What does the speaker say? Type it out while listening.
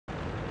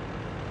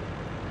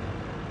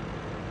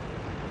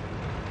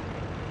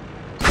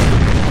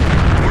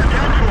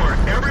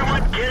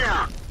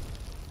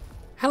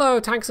Hello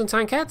tanks and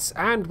tankettes,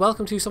 and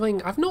welcome to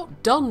something I've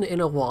not done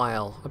in a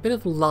while, a bit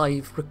of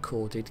live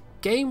recorded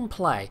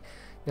gameplay.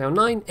 Now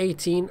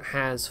 9.18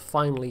 has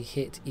finally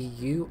hit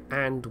EU,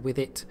 and with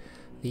it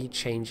the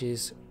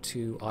changes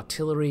to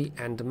artillery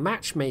and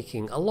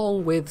matchmaking,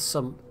 along with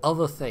some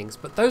other things,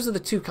 but those are the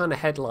two kind of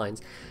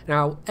headlines.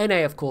 Now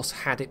NA of course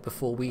had it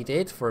before we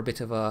did for a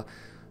bit of a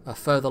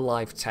further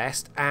live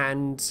test,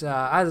 and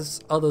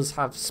as others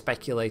have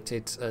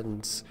speculated,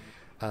 and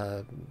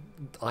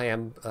I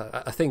am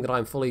a thing that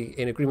I'm fully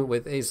in agreement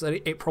with, is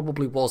that it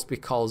probably was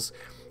because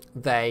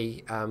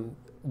they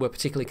were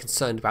particularly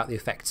concerned about the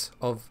effects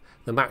of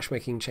the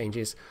matchmaking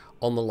changes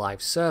on the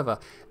live server.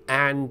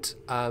 And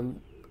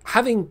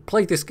having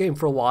played this game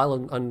for a while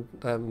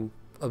and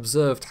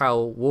observed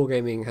how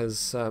Wargaming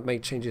has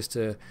made changes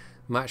to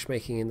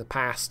matchmaking in the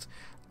past,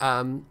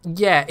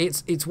 yeah,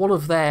 it's one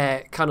of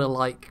their kind of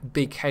like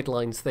big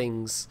headlines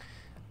things.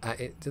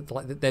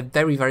 They're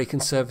very, very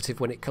conservative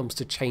when it comes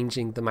to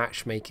changing the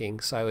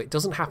matchmaking, so it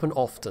doesn't happen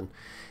often,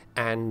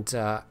 and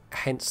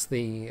hence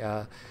the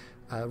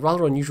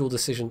rather unusual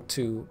decision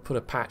to put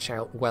a patch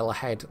out well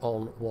ahead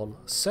on one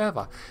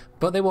server.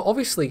 But they were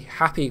obviously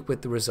happy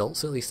with the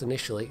results, at least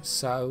initially,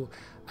 so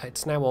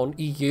it's now on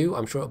EU.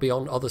 I'm sure it'll be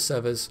on other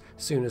servers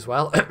soon as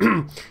well.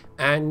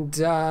 And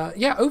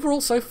yeah,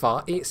 overall so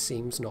far it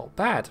seems not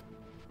bad.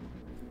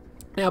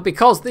 Now,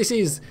 because this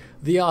is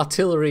the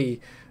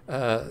artillery,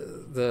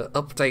 the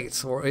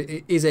update, or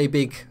it is a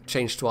big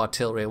change to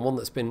artillery, and one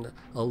that's been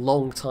a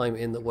long time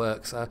in the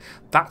works,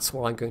 that's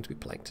what I'm going to be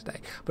playing today.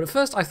 But at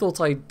first I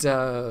thought I'd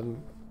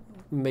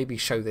maybe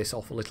show this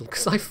off a little,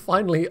 because I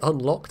finally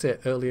unlocked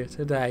it earlier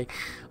today.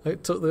 I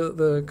took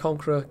the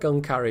Conqueror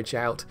gun carriage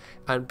out,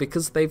 and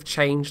because they've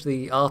changed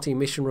the arty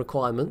mission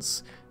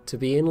requirements to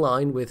be in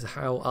line with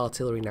how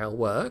artillery now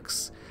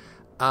works,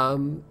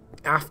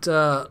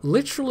 after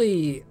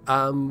literally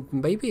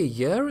maybe a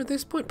year at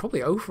this point,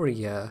 probably over a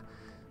year,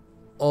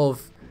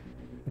 of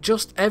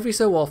just every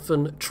so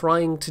often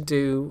trying to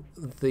do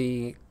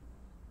the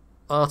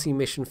arty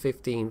mission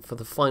 15 for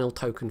the final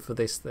token for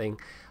this thing,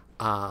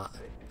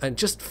 and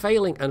just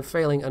failing and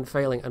failing and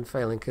failing and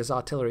failing because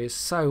artillery is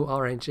so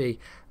RNG.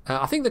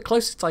 I think the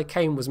closest I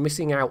came was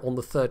missing out on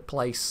the third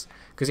place,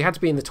 because you had to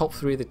be in the top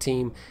 3 of the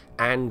team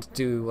and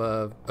do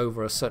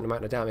over a certain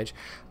amount of damage.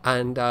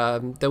 And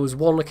there was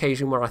one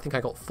occasion where I think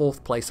I got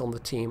 4th place on the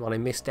team and I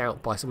missed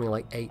out by something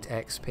like 8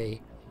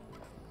 XP.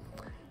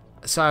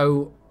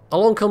 So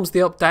along comes the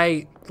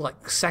update,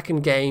 like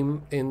second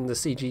game in the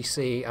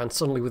CGC, and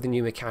suddenly with the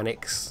new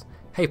mechanics,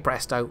 hey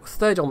presto,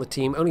 3rd on the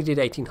team, only did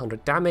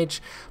 1800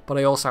 damage, but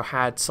I also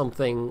had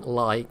something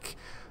like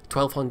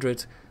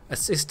 1200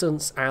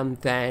 assistance, and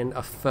then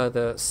a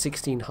further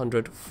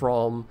 1600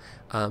 from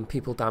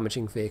people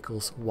damaging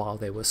vehicles while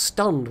they were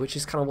stunned, which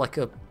is kind of like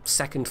a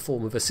second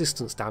form of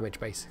assistance damage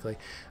basically.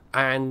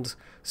 And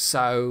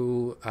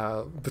so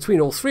between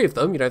all 3 of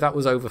them, you know, that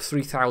was over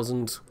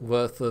 3000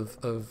 worth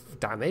of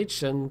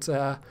damage, and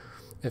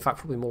in fact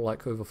probably more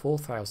like over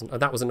 4000,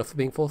 and that was enough for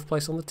being 4th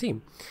place on the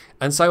team.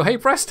 And so hey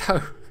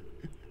presto,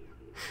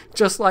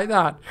 just like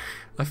that,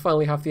 I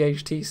finally have the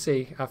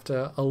HTC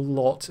after a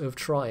lot of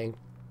trying.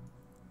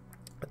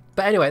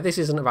 But anyway, this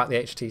isn't about the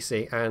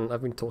HTC, and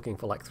I've been talking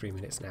for like 3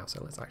 minutes now,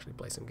 so let's actually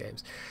play some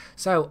games.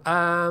 So,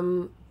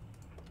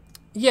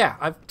 yeah,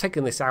 I've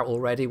taken this out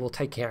already. We'll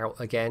take it out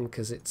again,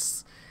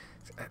 because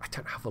I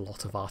don't have a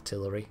lot of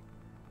artillery.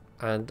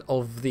 And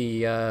of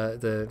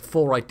the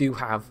 4 I do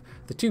have,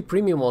 the 2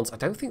 premium ones, I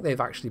don't think they've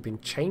actually been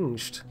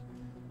changed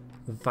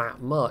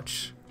that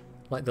much.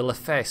 Like the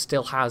Lefebvre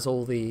still has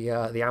all the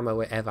ammo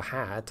it ever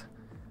had.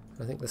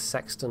 I think the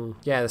Sexton,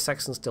 yeah, the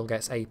Sexton still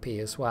gets AP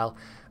as well.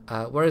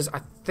 Whereas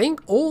I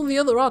think all the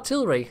other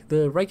artillery,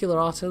 the regular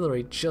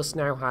artillery, just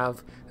now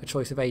have a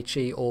choice of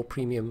HE or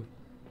premium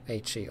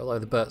HE, although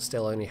the Burt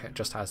still only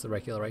just has the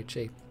regular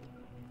HE.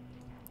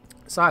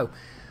 So,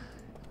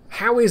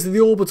 how is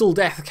the orbital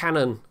death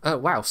cannon? Oh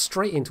wow,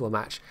 straight into a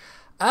match.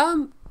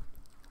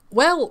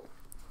 Well,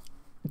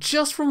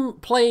 just from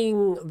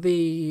playing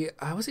the,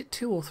 was it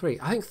 2 or 3?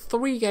 I think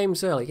 3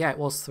 games early. Yeah, it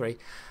was 3.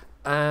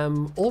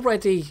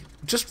 Already,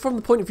 just from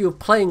the point of view of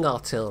playing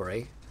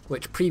artillery,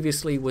 which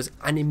previously was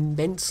an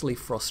immensely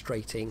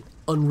frustrating,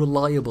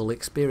 unreliable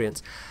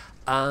experience,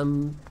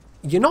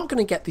 you're not going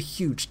to get the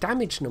huge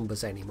damage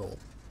numbers anymore,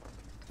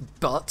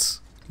 but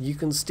you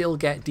can still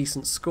get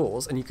decent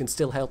scores, and you can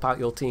still help out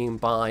your team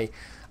by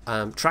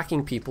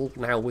tracking people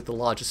now with the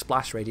larger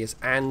splash radius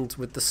and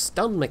with the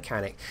stun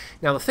mechanic.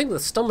 Now the thing with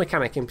the stun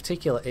mechanic in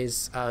particular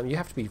is you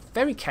have to be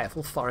very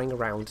careful firing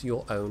around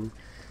your own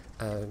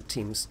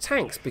team's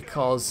tanks,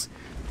 because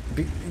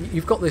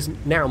you've got this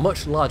now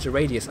much larger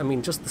radius. I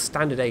mean, just the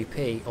standard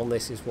AP on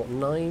this is what,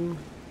 9?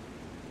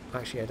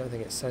 Actually, I don't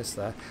think it says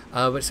there,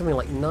 but it's something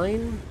like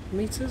 9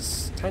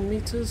 meters, 10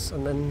 meters,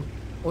 and then,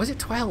 or is it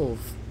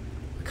 12?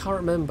 I can't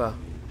remember.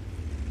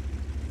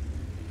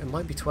 It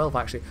might be 12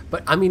 actually,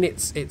 but I mean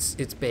it's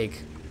big.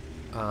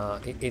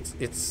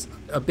 It's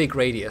a big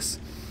radius,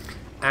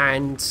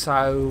 and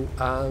so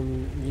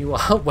you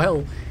are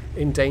well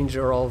in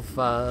danger of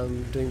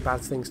doing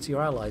bad things to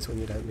your allies when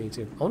you don't need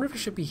to. I wonder if it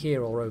should be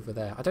here or over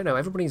there. I don't know.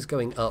 Everybody's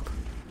going up,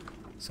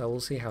 so we'll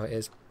see how it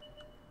is.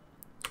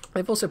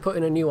 They've also put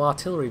in a new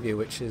artillery view,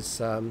 which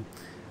is... I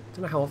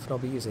don't know how often I'll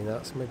be using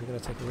that, so maybe going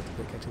to take a little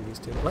bit getting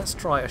used to. But let's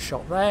try a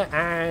shot there,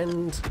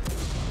 and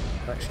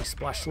actually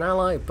splashed an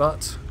ally,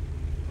 but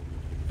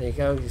there you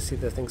go. You see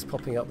the things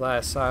popping up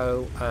there.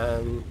 So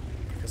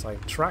because I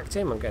tracked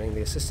him, I'm getting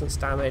the assistance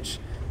damage.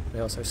 I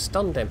also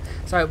stunned him.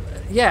 So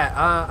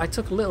yeah, I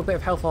took a little bit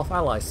of health off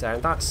allies there,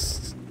 and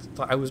that's...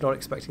 I was not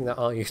expecting that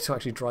RU to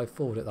actually drive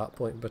forward at that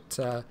point,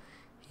 but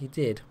he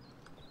did.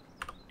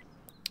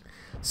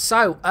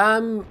 So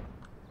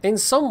in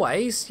some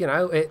ways, you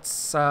know,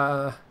 it's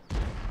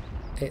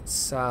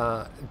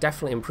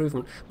definitely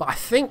improvement. But I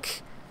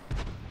think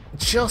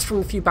just from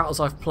the few battles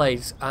I've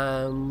played,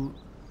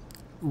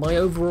 my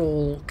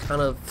overall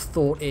kind of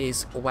thought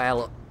is,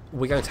 well,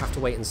 we're going to have to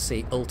wait and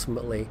see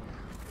ultimately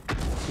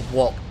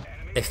what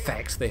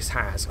effect this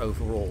has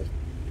overall.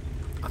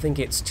 I think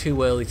it's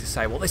too early to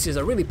say, well, this is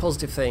a really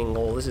positive thing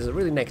or this is a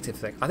really negative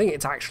thing. I think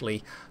it's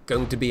actually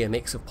going to be a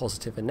mix of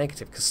positive and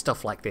negative, because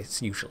stuff like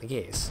this usually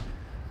is.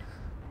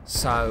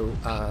 So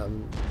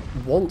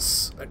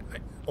once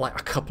like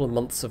a couple of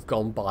months have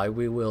gone by,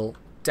 we will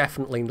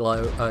definitely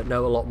know a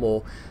lot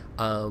more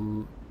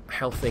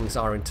how things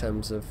are in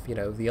terms of, you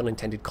know, the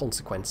unintended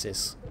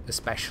consequences,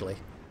 especially.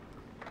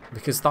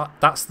 Because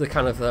that's the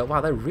kind of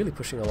wow, they're really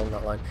pushing along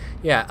that line.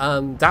 Yeah,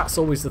 that's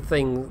always the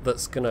thing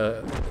that's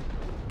gonna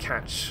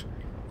catch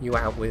you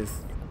out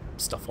with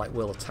stuff like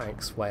World of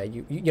Tanks, where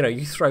you know,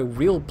 you throw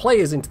real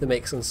players into the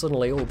mix and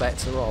suddenly all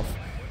bets are off,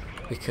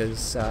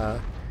 because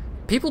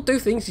people do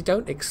things you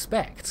don't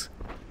expect.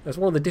 That's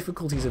one of the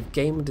difficulties of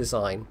game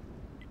design,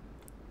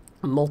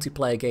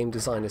 multiplayer game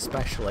design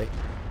especially,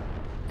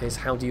 is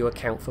how do you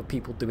account for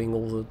people doing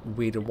all the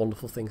weird and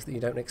wonderful things that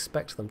you don't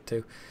expect them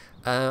to.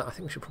 I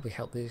think we should probably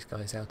help these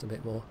guys out a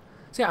bit more.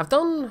 So yeah, I've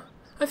done...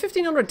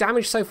 1500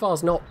 damage so far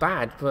is not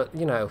bad, but,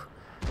 you know,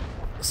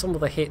 some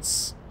of the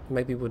hits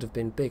maybe would have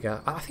been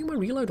bigger. I think my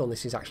reload on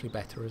this is actually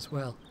better as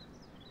well.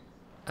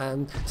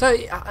 So,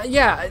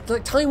 yeah,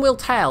 like, time will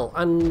tell,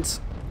 and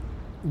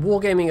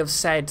Wargaming have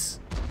said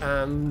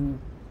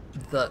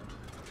that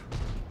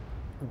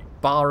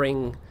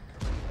barring...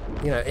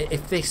 You know,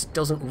 if this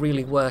doesn't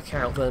really work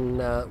out, then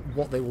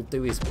what they will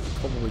do is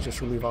probably just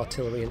remove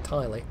artillery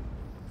entirely.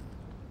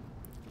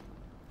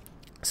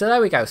 So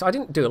there we go. So I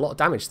didn't do a lot of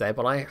damage there,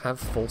 but I have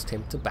forced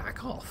him to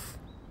back off.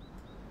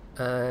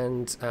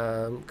 And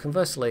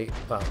conversely,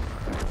 well,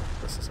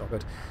 this is not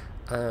good.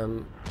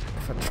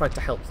 If I tried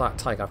to help that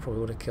tiger, I probably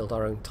would have killed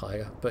our own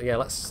tiger. But yeah,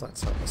 let's help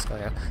this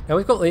guy out. Now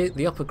we've got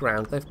the upper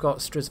ground. They've got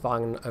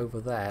Stridswagen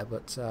over there,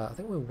 but I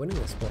think we're winning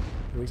this one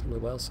reasonably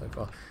well so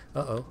far.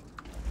 Uh-oh.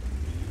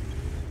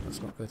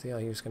 That's not good. The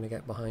RU's going to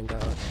get behind. Now,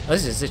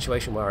 this is a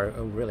situation where I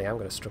really am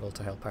going to struggle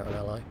to help out an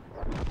ally.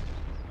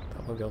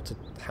 I won't be able to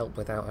help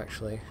without,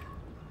 actually.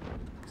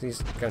 Because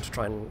he's going to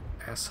try and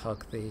ass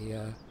hug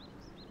the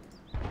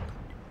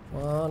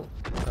one.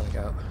 There we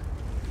go.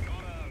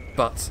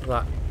 But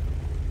that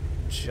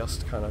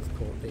just kind of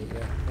caught the...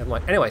 never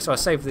mind. Anyway, so I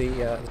saved the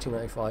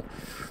T95.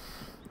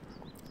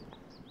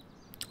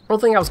 One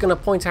thing I was going to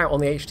point out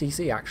on the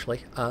HTC,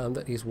 actually,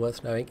 that is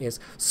worth knowing, is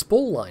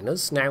spall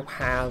liners now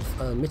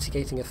have a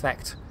mitigating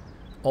effect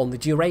on the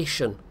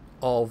duration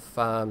of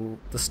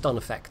the stun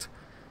effect,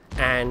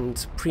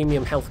 and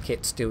premium health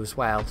kits do as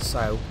well.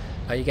 So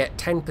you get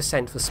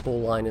 10% for spall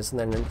liners, and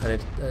then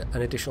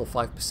an additional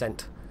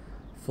 5%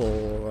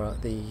 for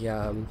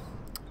the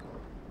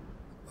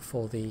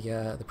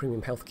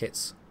premium health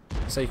kits.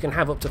 So you can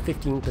have up to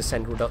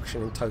 15%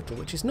 reduction in total,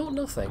 which is not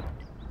nothing.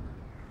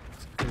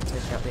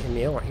 Take out the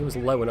Emil. Right, he was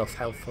low enough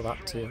health for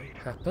that to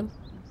happen.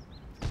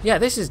 Yeah,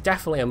 this is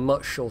definitely a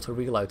much shorter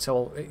reload,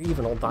 so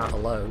even on that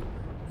alone,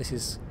 this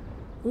is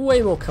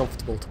way more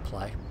comfortable to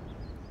play.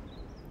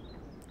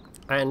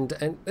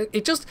 And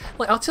it just,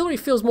 like, artillery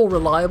feels more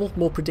reliable,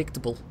 more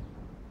predictable.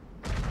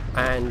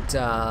 And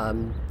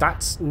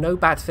that's no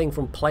bad thing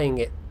from playing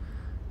it.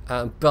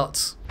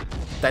 But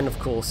then, of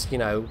course, you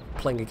know,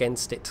 playing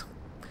against it,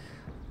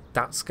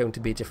 that's going to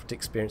be a different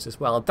experience as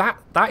well.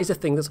 That is a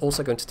thing that's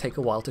also going to take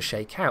a while to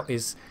shake out,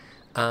 is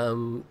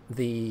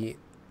the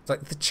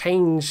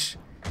change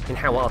in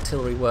how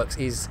artillery works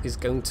is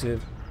going to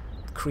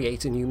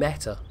create a new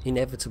meta,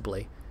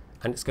 inevitably.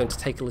 And it's going to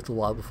take a little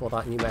while before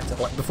that new meta,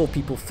 like before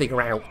people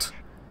figure out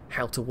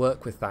how to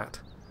work with that.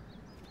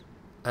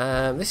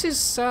 This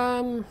is...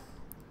 I'm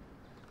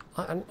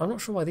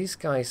not sure why these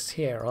guys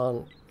here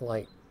aren't,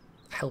 like,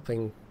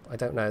 helping... I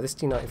don't know. This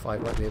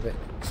T95 might be a bit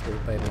screwed,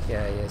 maybe.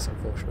 Yeah, he is,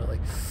 unfortunately.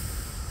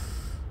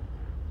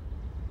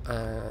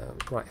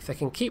 Right, if they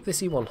can keep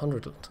this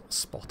E100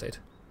 spotted.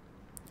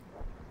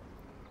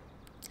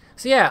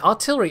 So yeah,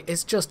 artillery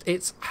is just...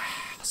 It's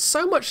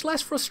so much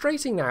less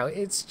frustrating now.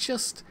 It's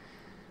just...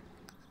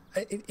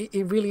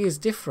 It really is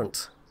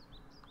different.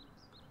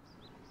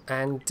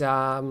 And...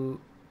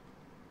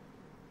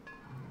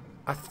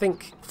 I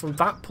think from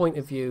that point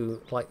of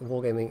view, like,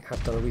 Wargaming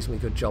have done a reasonably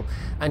good job.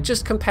 And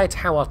just compared to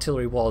how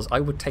artillery was,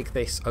 I would take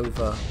this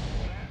over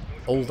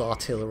old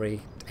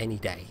artillery any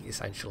day,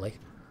 essentially.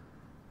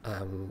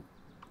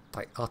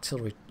 Like,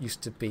 artillery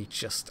used to be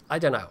just, I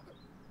don't know.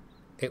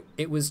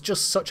 It was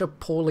just such a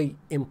poorly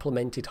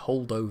implemented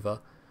holdover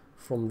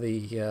from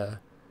the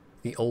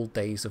old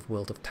days of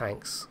World of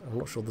Tanks. I'm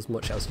not sure there's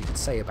much else you could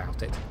say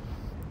about it.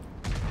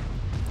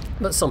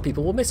 But some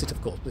people will miss it, of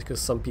course,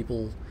 because some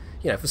people,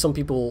 you know, for some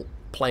people,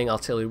 playing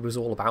artillery was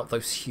all about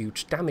those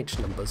huge damage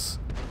numbers.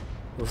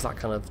 There was that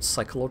kind of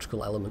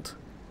psychological element.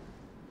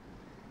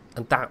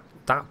 And that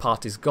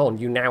part is gone.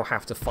 You now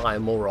have to fire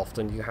more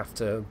often, you have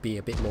to be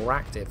a bit more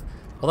active.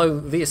 Although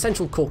the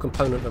essential core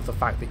component of the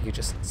fact that you're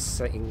just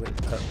sitting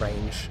at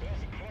range,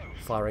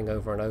 firing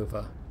over and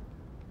over,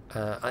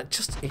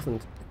 just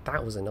even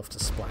that was enough to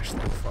splash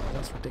through fire.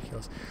 That's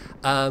ridiculous.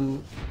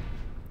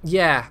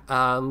 Yeah,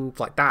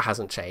 like, that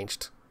hasn't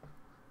changed.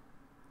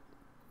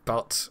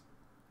 But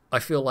I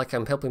feel like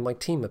I'm helping my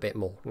team a bit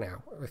more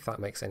now, if that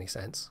makes any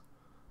sense,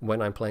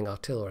 when I'm playing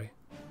artillery.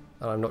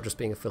 And I'm not just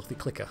being a filthy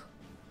clicker.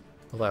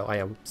 Although I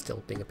am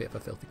still being a bit of a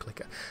filthy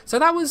clicker. So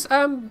that was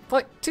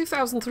like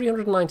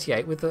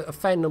 2,398 with a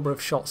fair number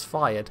of shots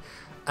fired.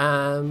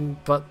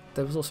 But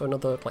there was also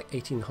another like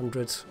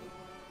 1,800-ish,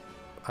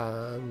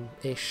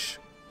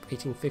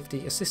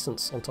 1,850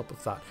 assistance on top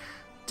of that.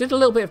 Did a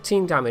little bit of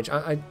team damage.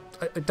 I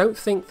don't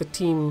think the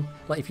team,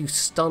 like, if you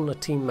stun a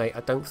teammate,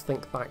 I don't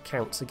think that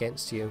counts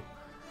against you.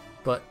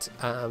 But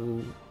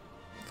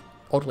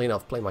oddly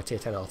enough, playing my tier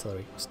 10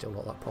 artillery, still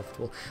not that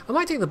profitable. I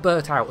might take the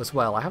Burt out as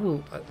well. I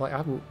haven't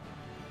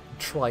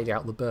tried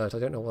out the Burt. I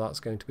don't know what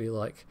that's going to be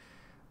like.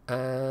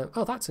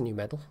 Oh, that's a new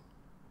medal.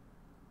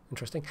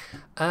 Interesting.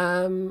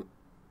 And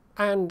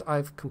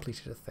I've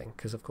completed a thing,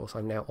 because of course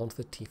I'm now on to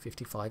the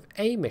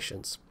T55A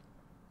missions.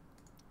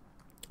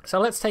 So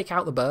let's take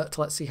out the Burt.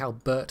 Let's see how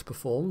Burt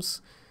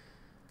performs.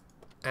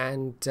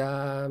 And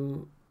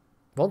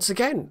once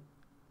again,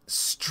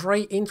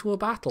 straight into a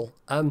battle.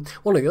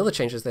 One of the other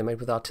changes they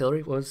made with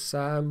artillery was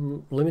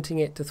limiting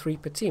it to 3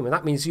 per team, and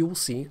that means you will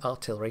see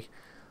artillery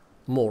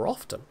more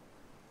often.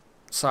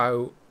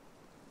 So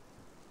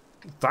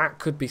that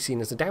could be seen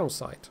as a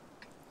downside.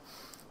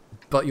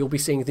 But you'll be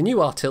seeing the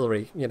new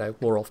artillery, you know,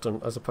 more often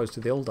as opposed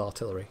to the old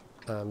artillery.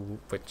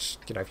 Which,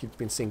 you know, if you've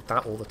been seeing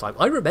that all the time,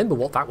 I remember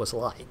what that was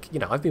like. You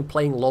know, I've been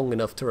playing long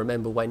enough to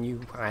remember when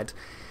you had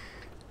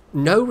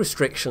no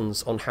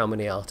restrictions on how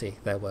many arty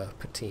there were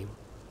per team,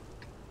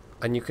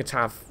 and you could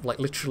have like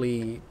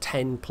literally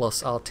 10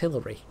 plus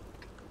artillery,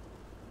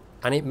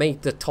 and it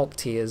made the top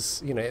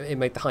tiers, you know, it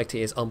made the high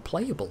tiers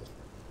unplayable.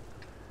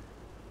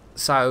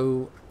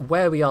 So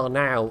where we are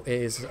now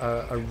is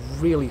a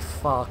really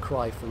far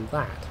cry from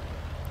that.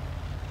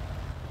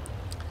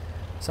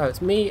 So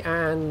it's me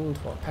and,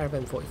 what, a pair of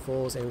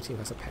M44s. Every team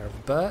has a pair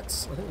of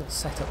Burts. I think they'll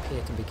set up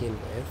here to begin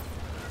with.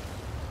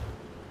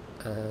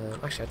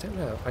 Actually, I don't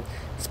know.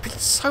 It's been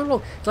so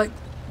long. Like,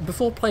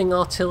 before playing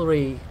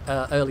artillery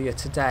earlier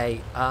today,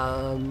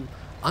 I'm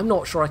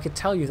not sure I could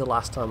tell you the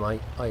last time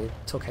I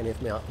took any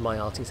of my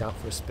arties out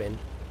for a spin.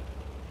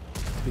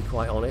 To be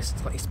quite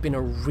honest, like, it's been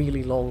a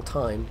really long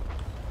time.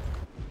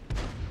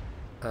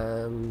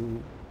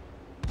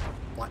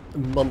 Like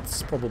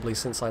months probably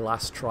since I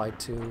last tried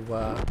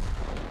to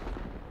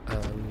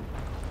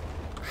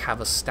have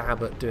a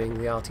stab at doing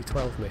the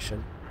RT12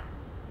 mission.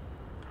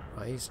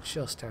 Right, he's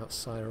just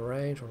outside of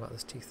range. What about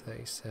this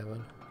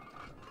T37?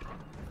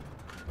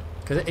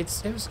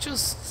 Because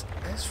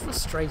it's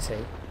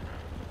frustrating.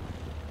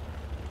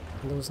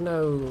 And there was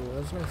no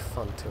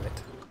fun to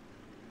it.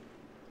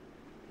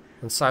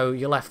 And so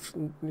you're left,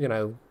 you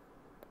know,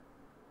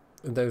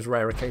 in those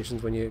rare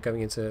occasions when you're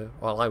going into,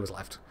 well, I was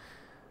left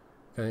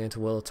going into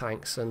World of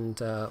Tanks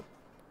and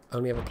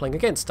only ever playing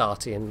against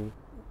Arty and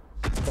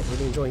not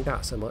really enjoying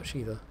that so much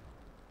either.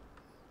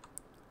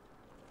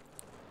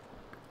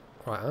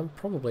 Right, I'm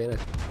probably in a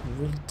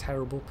really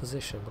terrible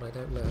position, but I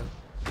don't know.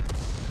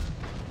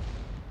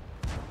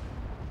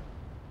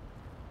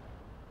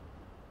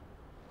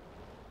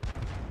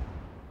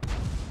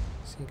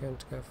 So you're going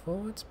to go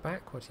forwards,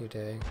 back? What are you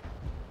doing?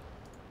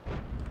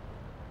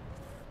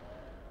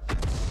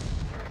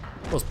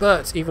 Of course,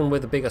 Burt's, even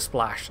with a bigger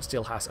splash,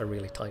 still has a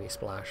really tiny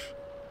splash.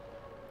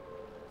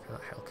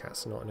 That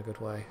Hellcat's not in a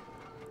good way.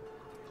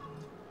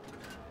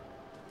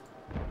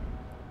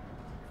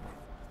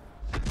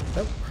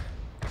 Nope.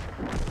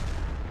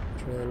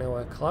 There's really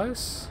nowhere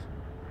close.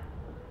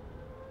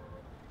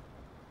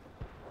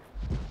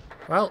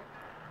 Well,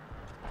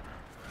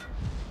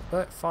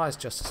 Burt fires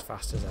just as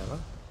fast as ever.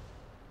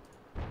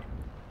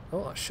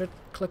 Oh, that should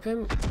clip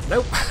him.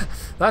 Nope.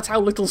 That's how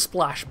little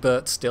splash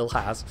Burt still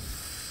has,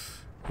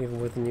 even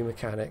with the new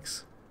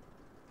mechanics.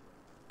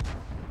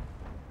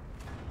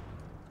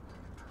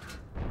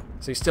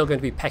 So he's still going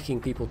to be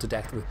pecking people to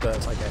death with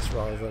Burt, I guess,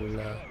 rather than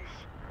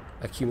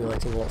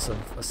accumulating lots of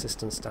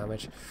assistance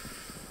damage.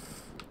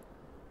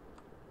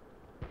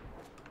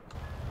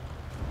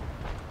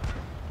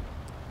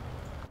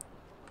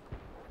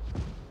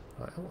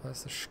 Right, oh,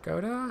 there's the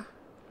Skoda.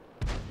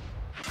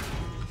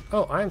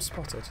 Oh, I am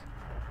spotted.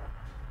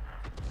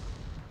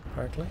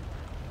 Apparently.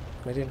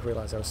 I didn't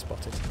realise I was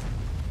spotted.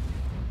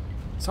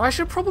 So I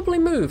should probably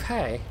move,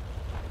 hey?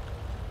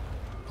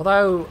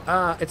 Although,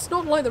 it's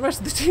not like the rest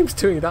of the team's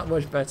doing that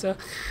much better.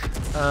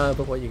 But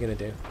what are you going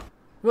to do?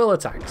 Will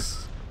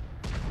attacks.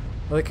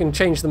 Well, they can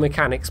change the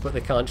mechanics, but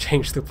they can't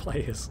change the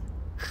players.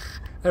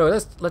 Anyway,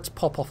 let's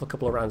pop off a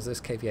couple of rounds of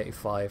this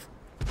KV-85.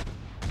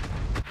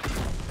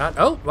 And,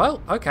 oh,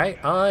 well,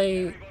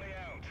 okay,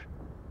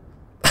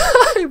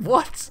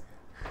 What?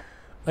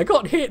 I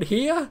got hit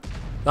here?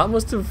 That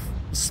must have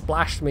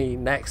splashed me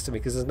next to me,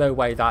 because there's no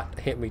way that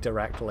hit me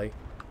directly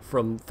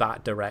from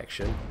that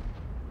direction.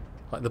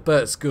 Like, the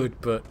bird's good,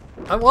 but...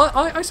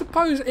 I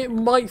suppose it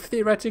might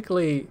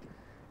theoretically...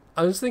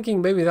 I was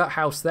thinking maybe that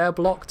house there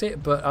blocked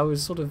it, but I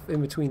was sort of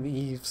in between the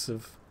eaves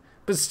of...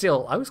 But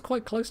still, I was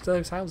quite close to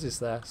those houses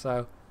there,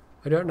 so...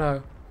 I don't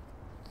know.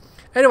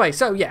 Anyway,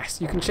 so yes,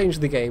 you can change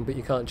the game, but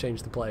you can't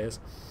change the players.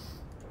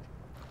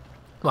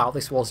 Wow,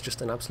 this was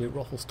just an absolute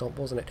ruffle stomp,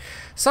 wasn't it?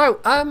 So,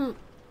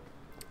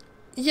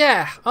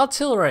 yeah,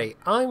 artillery.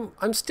 I'm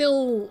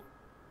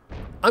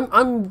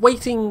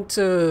waiting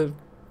to,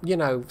 you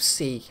know,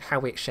 see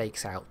how it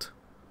shakes out,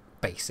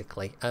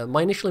 basically.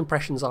 My initial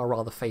impressions are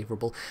rather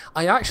favourable.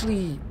 I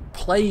actually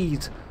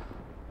played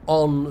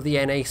on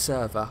the NA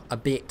server a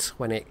bit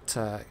when it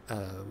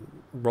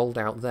rolled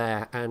out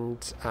there,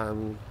 and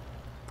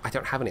I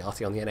don't have any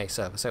RT on the NA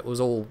server, so it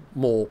was all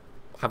more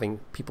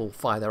having people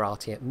fire their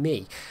RT at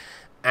me.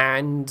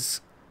 And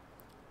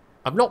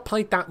I've not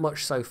played that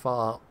much so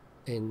far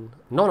in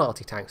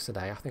non-RT tanks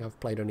today. I think I've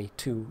played only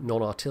 2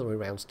 non-artillery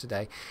rounds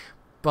today,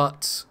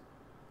 but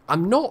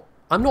I'm not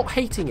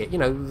hating it. You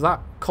know,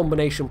 that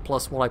combination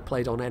plus what I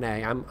played on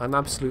NA, I'm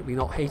absolutely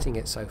not hating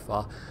it so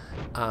far.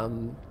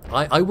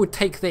 I would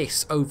take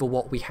this over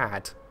what we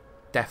had,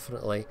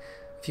 definitely.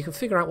 If you can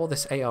figure out what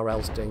this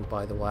ARL's doing,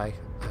 by the way,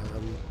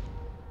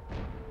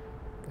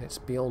 it's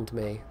beyond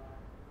me.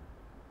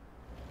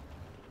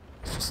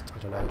 It's just, I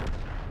don't know,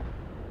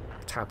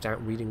 tabbed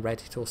out reading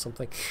Reddit or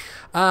something.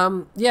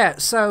 Yeah,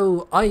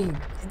 so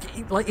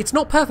it's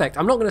not perfect.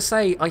 I'm not going to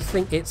say I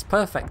think it's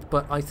perfect,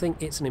 but I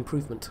think it's an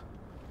improvement.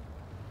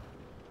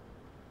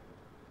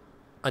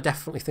 I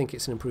definitely think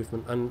it's an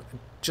improvement, and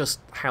just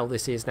how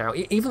this is now.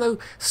 Even though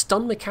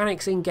stun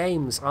mechanics in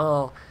games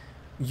are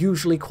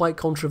usually quite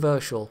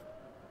controversial,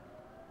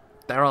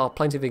 there are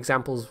plenty of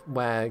examples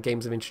where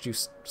games have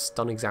introduced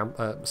stun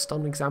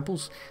mechanics,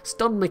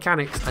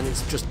 and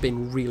it's just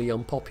been really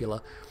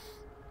unpopular.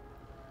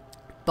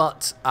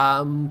 But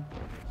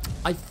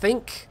I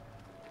think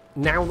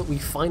now that we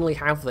finally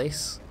have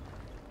this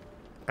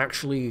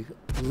actually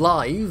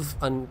live,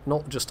 and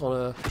not just on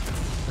a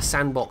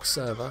sandbox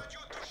server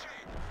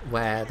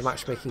where the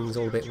matchmaking is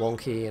all a bit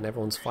wonky and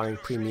everyone's firing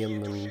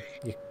premium and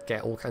you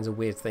get all kinds of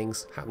weird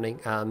things happening.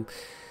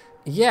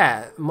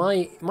 Yeah,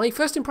 my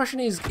first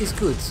impression is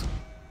good.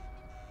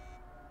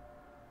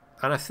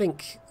 And I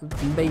think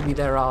maybe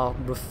there are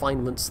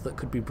refinements that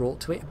could be brought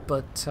to it,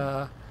 but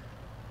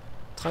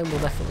time will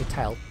definitely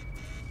tell.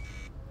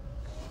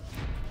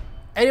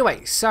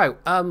 Anyway, so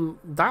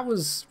that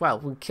was, well,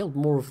 we killed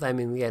more of them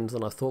in the end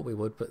than I thought we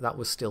would, but that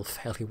was still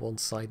fairly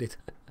one-sided.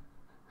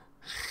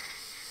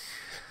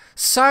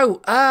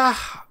 So,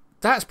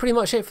 that's pretty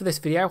much it for this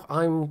video.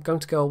 I'm going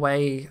to go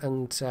away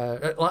and...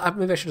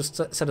 maybe I should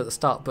have said at the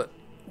start, but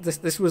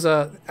this was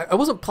I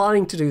wasn't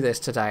planning to do this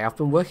today. I've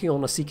been working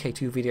on a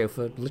CK2 video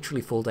for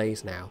literally 4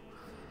 days now.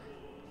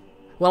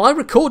 Well, I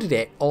recorded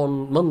it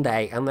on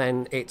Monday, and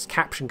then it's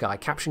Caption Guy.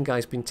 Caption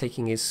Guy's been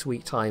taking his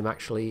sweet time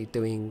actually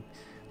doing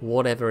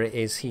whatever it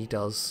is he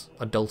does,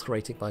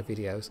 adulterating my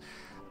videos.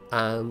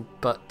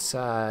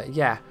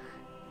 Yeah,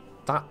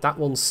 that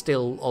one's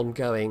still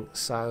ongoing,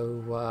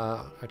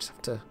 so I just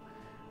have to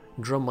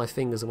drum my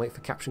fingers and wait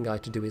for Caption Guy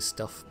to do his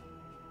stuff.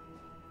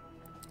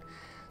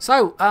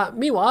 So,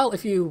 meanwhile,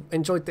 if you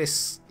enjoyed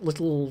this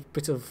little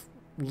bit of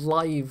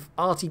live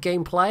arty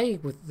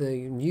gameplay with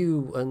the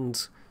new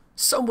and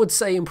some would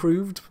say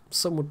improved,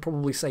 some would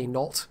probably say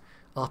not,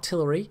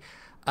 artillery,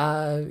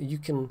 you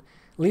can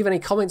leave any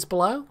comments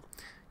below.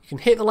 You can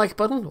hit the like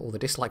button, or the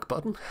dislike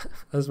button,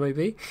 as may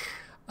be.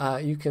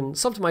 You can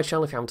sub to my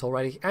channel if you haven't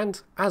already,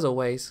 and as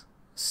always,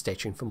 stay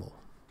tuned for more.